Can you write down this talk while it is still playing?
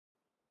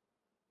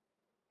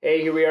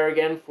Hey, here we are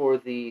again for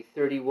the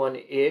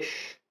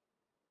 31-ish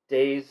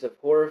days of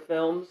horror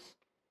films.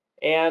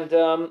 And,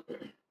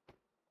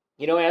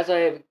 as I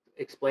have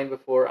explained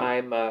before,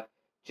 I'm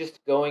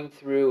just going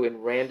through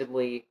and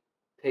randomly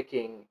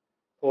picking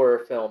horror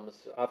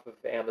films off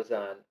of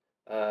Amazon.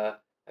 I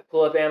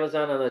pull up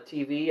Amazon on the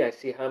TV, I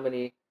see how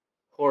many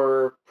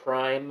horror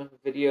prime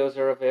videos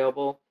are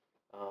available.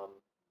 Um,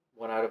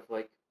 One out of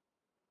like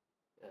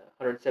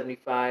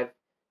 175,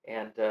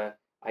 and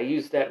I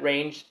use that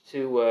range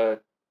to uh,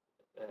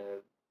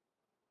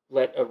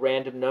 let a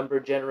random number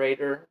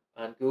generator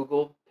on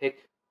Google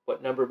pick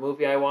what number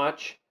movie I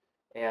watch,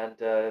 and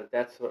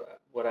that's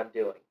what I'm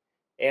doing.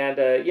 And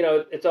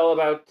it's all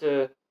about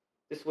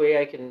this way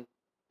I can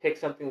pick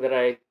something that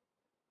I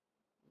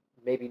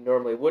maybe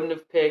normally wouldn't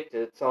have picked.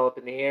 It's all up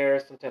in the air.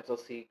 Sometimes I'll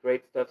see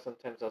great stuff.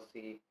 Sometimes I'll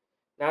see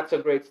not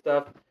so great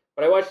stuff.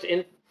 But I watched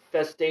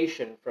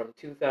Infestation from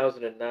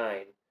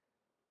 2009,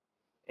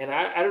 and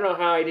I don't know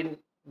how I didn't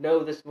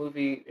know this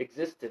movie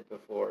existed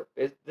before.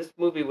 This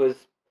movie was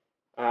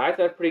I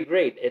thought pretty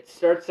great. It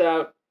starts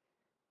out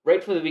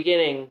right from the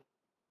beginning.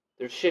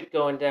 There's shit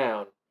going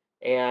down,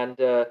 and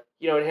it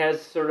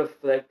has sort of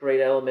that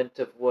great element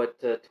of what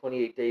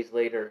 28 Days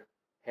Later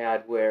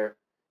had, where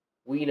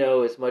we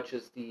know as much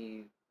as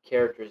the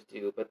characters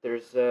do, but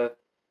there's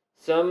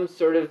some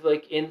sort of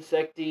like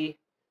insecty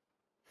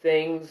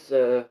things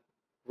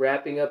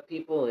wrapping up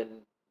people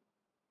in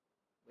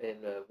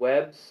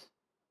webs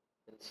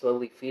and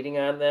slowly feeding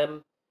on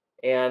them,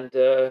 and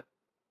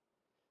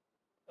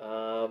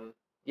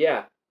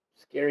yeah,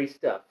 scary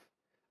stuff.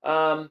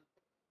 Um,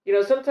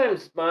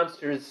 sometimes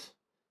monsters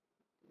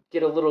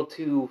get a little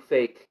too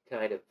fake,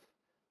 kind of.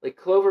 Like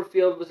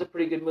Cloverfield was a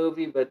pretty good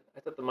movie, but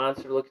I thought the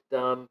monster looked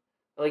dumb.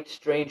 I liked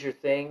Stranger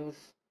Things,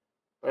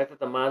 but I thought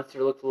the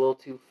monster looked a little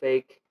too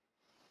fake.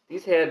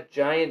 These had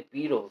giant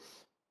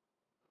beetles.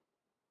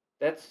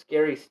 That's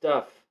scary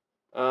stuff.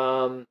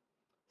 Um,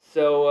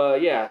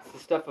 yeah, it's the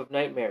stuff of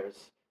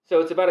nightmares. So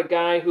it's about a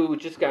guy who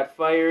just got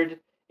fired,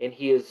 and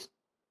he is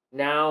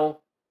now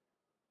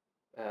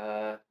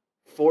uh,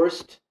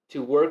 forced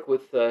to work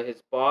with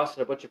his boss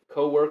and a bunch of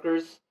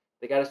coworkers.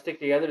 They got to stick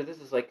together. This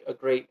is like a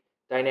great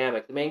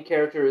dynamic. The main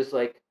character is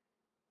like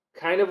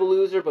kind of a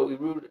loser, but we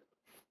root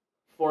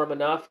for him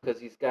enough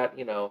because he's got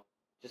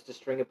just a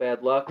string of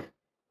bad luck.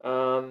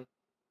 Um,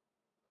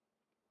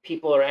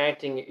 People are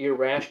acting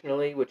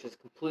irrationally, which is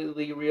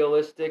completely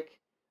realistic.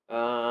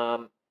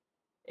 Um,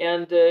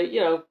 and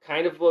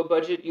kind of low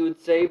budget, you would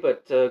say,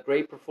 but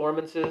great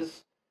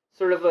performances.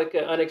 Sort of like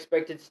an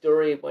unexpected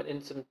story. It went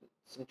in some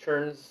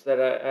turns that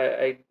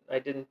I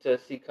didn't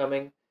see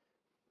coming.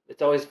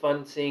 It's always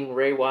fun seeing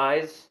Ray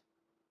Wise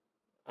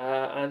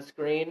on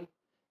screen,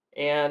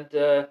 and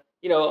a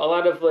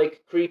lot of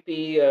like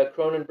creepy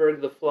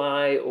Cronenberg The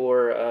Fly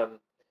or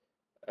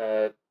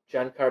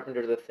John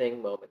Carpenter The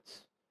Thing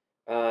moments.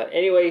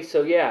 Anyway,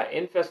 so yeah,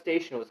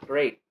 Infestation was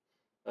great.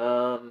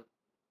 Um,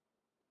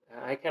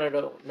 I kind of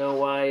don't know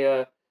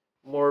why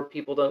more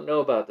people don't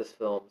know about this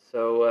film.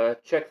 So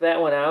check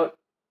that one out,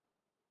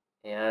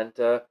 and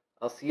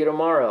I'll see you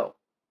tomorrow.